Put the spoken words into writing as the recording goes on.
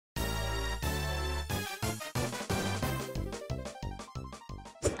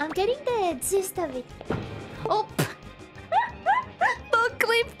I'm getting the gist of it. Oh, don't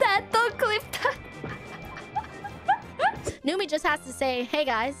clip that. Don't clip that. Numi just has to say, "Hey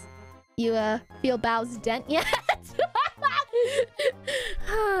guys, you feel Bao's dent yet?"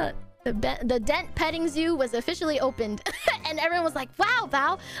 The Dent petting zoo was officially opened. And everyone was like, wow,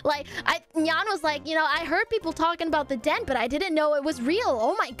 Bao. Like, Nyan was like, you know, I heard people talking about the Dent, but I didn't know it was real.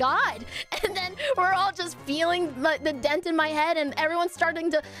 Oh my god. And then we're all just feeling like the dent in my head, and everyone's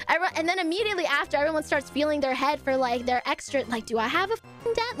starting to... and then immediately after, everyone starts feeling their head for like their extra... Like, do I have a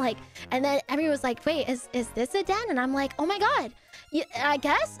dent? Like, and then everyone was like, wait, is this a dent? And I'm like, oh my god. Yeah, I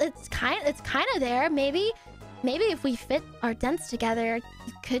guess it's kind of there. Maybe if we fit our dents together, it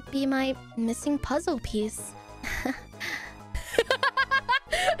could be my missing puzzle piece.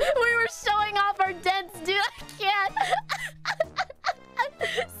 We were showing off our dents, dude. I can't.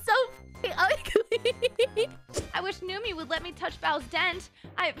 So ugly. I wish Numi would let me touch Bao's dent.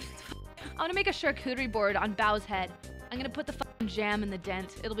 I want to make a charcuterie board on Bao's head. I'm gonna put the fucking jam in the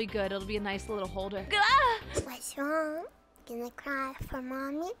dent. It'll be good. It'll be a nice little holder. What's wrong? Gonna cry for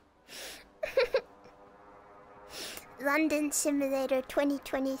mommy? London Simulator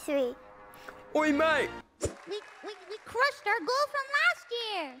 2023. Oi, mate! We crushed our goal from last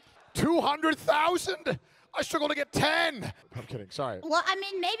year. 200,000? I struggle to get 10. I'm kidding, sorry. Well, I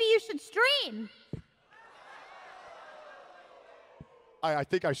mean, maybe you should stream. I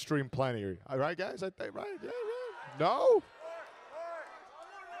think I stream plenty. All right, guys? I think, right? Yeah, right. No?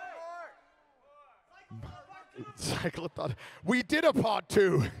 Cyclothon. We did a part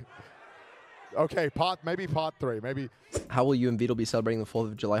 2. Okay, maybe part 3. Maybe. How will you and Vito be celebrating the 4th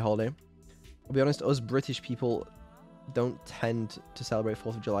of July holiday? I'll be honest, us British people don't tend to celebrate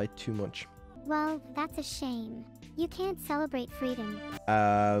 4th of July too much. Well, that's a shame. You can't celebrate freedom.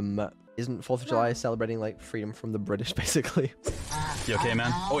 Isn't 4th of July celebrating like freedom from the British, basically? You okay,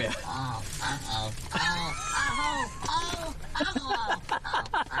 man? Oh yeah.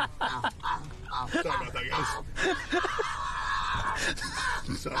 Sorry about that, guys.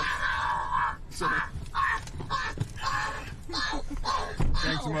 Sorry.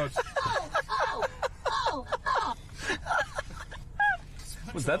 Thanks so much.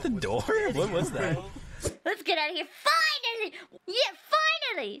 Was that the door? What was that? Let's get out of here. Finally! Yeah,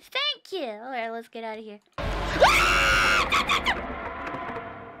 finally! Thank you. All right, let's get out of here.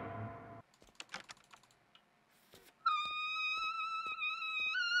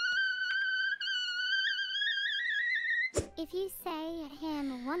 If you say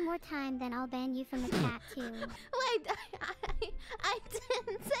him one more time, then I'll ban you from the chat too. Wait, I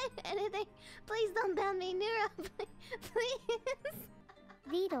didn't say anything. Please don't ban me, Neuro. Please.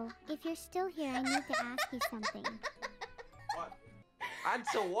 Vito, if you're still here, I need to ask you something. What?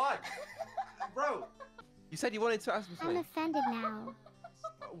 Answer what? Bro, you said you wanted to ask me something. I'm offended now.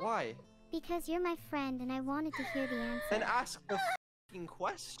 Why? Because you're my friend and I wanted to hear the answer. Then ask the f***ing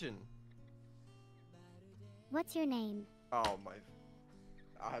question. What's your name? Oh my...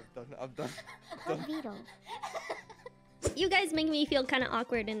 I've done. Vito. You guys make me feel kind of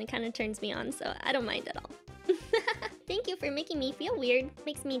awkward and it kind of turns me on, so I don't mind at all. Thank you for making me feel weird.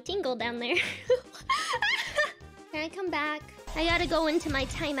 Makes me tingle down there. Can I come back? I gotta go into my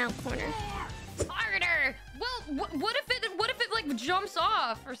timeout corner. Harder! Well, what if it like jumps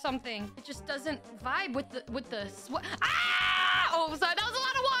off or something? It just doesn't vibe with the sweat. Ah! Oh, sorry, that was a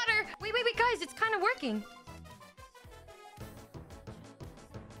lot of water. Wait, guys, it's kind of working.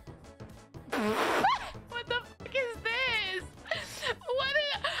 What the fuck is this?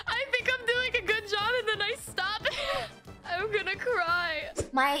 I think I'm doing a good job and then I stop. I'm gonna cry.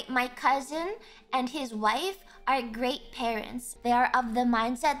 My cousin and his wife are great parents. They are of the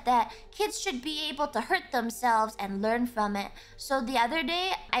mindset that kids should be able to hurt themselves and learn from it. So the other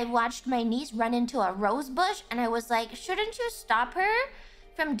day, I watched my niece run into a rose bush and I was like, shouldn't you stop her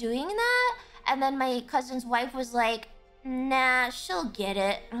from doing that? And then my cousin's wife was like, nah, she'll get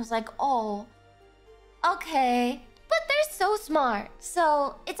it. I was like, oh, okay. But they're so smart,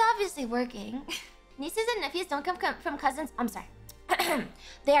 so it's obviously working. Nieces and nephews don't come from cousins. I'm sorry.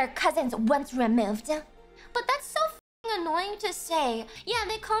 They are cousins once removed. But that's so f***ing annoying to say. Yeah,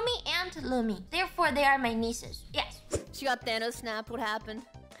 they call me Aunt Lumi. Therefore, they are my nieces. Yes. She got Thanos snapped. What happened?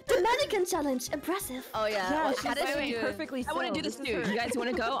 The mannequin challenge. Impressive. Oh yeah. Yeah, Well, she's how did doing she do? perfectly. I want to do this too. You guys want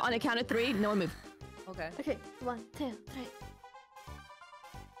to go on a count of 3? No one move. Okay. Okay, 1, 2, 3.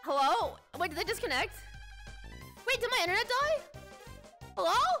 Hello? Wait, did they disconnect? Wait, did my internet die?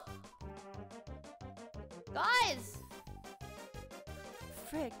 Hello? Guys!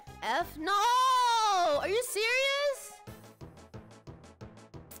 Frick. F? No! Are you serious?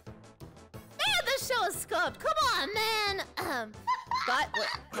 Man, this show is scoped. Come on, man! Scott, what?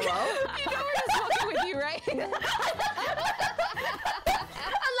 Hello? You know we're just fucking with you, right? I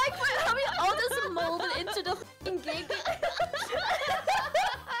like how we all just molded into the fucking game.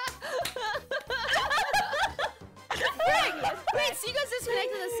 Wait, so you guys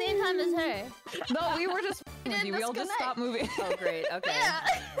disconnected at the same time as her? No, we were just fucking with you. We all just stopped moving. Oh, great. Okay. Yeah.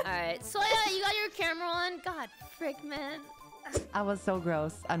 Alright. So, yeah, you got your camera on. God, frick, man. I was so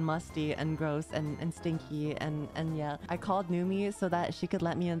gross and musty and gross and stinky and yeah. I called Numi so that she could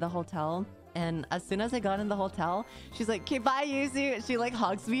let me in the hotel. And as soon as I got in the hotel, she's like, okay, bye, Yuzu. She like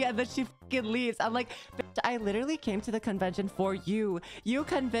hugs me and then she fucking leaves. I'm like, bitch, I literally came to the convention for you. You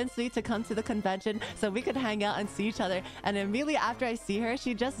convinced me to come to the convention so we could hang out and see each other. And immediately after I see her,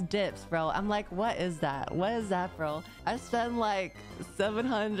 she just dips, bro. I'm like, what is that? What is that, bro? I spent like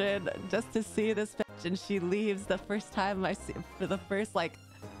 700 just to see this bitch and she leaves the first time I see, for the first like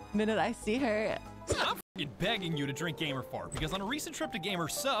minute I see her. I'm f***ing begging you to drink Gamer Fart because on a recent trip to Gamer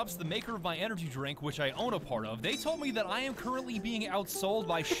Subs, the maker of my energy drink, which I own a part of, they told me that I am currently being outsold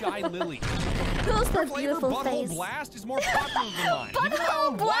by Shylily. Who's Her that flavor beautiful Butthole face? Blast is more popular than mine. Even my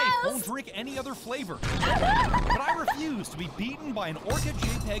own wife won't drink any other flavor. But I refuse to be beaten by an Orca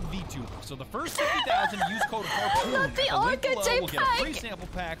JPEG VTuber. So the first 50,000 use code HARPOON. Not the at the link Orca below will get a free JPEG. sample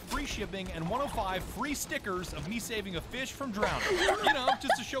pack, free shipping, and 105 free stickers of me saving a fish from drowning. You know,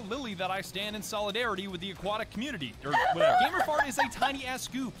 just to show Lily that I stand in solidarity with the aquatic community, or whatever. Gamer Fart is a tiny ass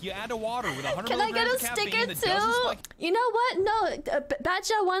scoop you add to water with 100 Can I get milligrams a of caffeine sticker that doesn't too? spike. You know what? No,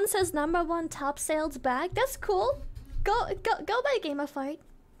 Badger 1 says #1 top sales bag. That's cool. Go buy Game of Fight,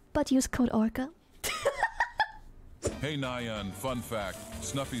 but use code ORCA. Hey Nyan, fun fact.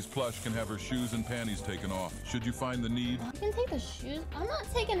 Snuffy's plush can have her shoes and panties taken off. Should you find the need? You can take the shoes. I'm not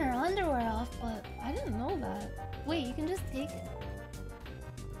taking her underwear off, but I didn't know that. Wait, you can just take it.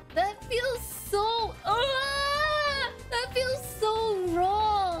 That feels so... that feels so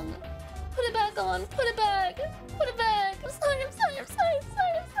wrong. Put it back on. Put it back. Put it back. I'm sorry.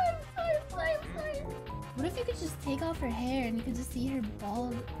 What if you could just take off her hair and you could just see her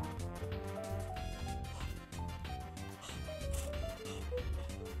bald?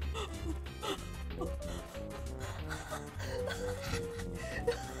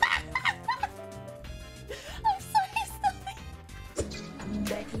 I'm sorry, Snuffy.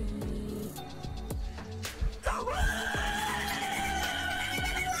 Becky.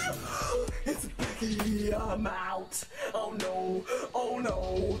 It's Becky, I'm out. Oh no, oh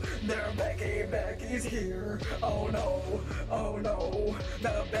no. There, Becky's here. Oh no,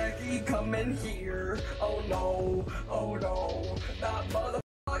 the Becky coming here. Oh no, that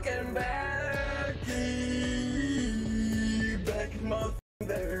motherfucking Becky motherfucking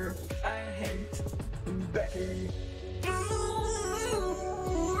there. I hate Becky.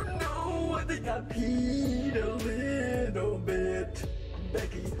 Ooh, no, I think I peed a little bit.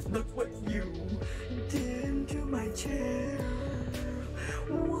 Becky, look what you did to my chest.